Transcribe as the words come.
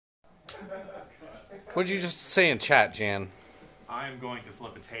What'd you just say in chat, Jan? I'm going to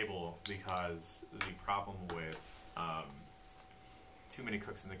flip a table because the problem with too many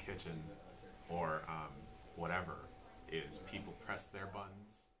cooks in the kitchen or whatever is people press their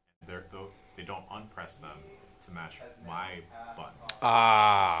buns. They don't unpress them to match my buns.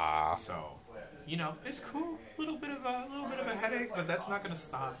 Ah. So, you know, it's cool. A little bit of a headache, but that's not going to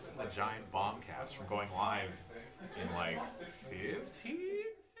stop the giant bombcast from going live in like 15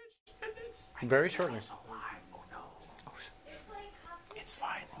 minutes. Very shortly. Oh no. It's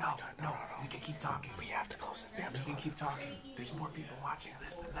fine. No. We can keep talking. We have to close it. We can keep talking. There's more people watching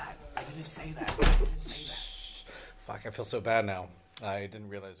this than that. I didn't say that. Fuck, I feel so bad now. I didn't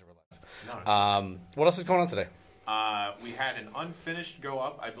realize they were live. No. What else is going on today? We had an unfinished go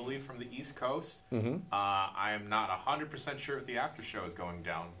up, I believe, from the East Coast. Mm-hmm. I am not 100% sure if the after show is going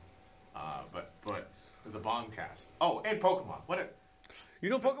down, but the bombcast. Oh, and Pokemon. You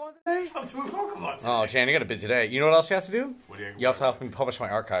doing Pokemon today? I'm doing Pokemon today. Oh, Jan, you got a busy day. You know what else you have to do? What do You have to help me publish my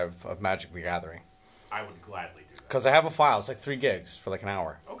archive of Magic the Gathering. I would gladly do that. Because I have a file. It's like 3 gigs for like an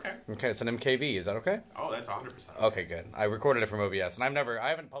hour. Okay. Okay, it's an MKV. Is that okay? Oh, that's 100%. Okay, good. I recorded it from OBS, and I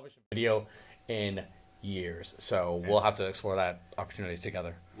haven't published a video in years, so we'll have to explore that opportunity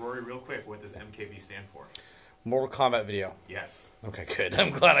together. Rory, real quick, what does MKV stand for? Mortal Kombat video. Yes. Okay, good.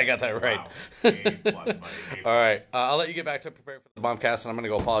 I'm glad I got that right. Wow. A+, buddy. A+. All right. I'll let you get back to prepare for the bombcast, and I'm going to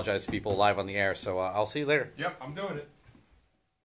go apologize to people live on the air, so I'll see you later. Yep, I'm doing it.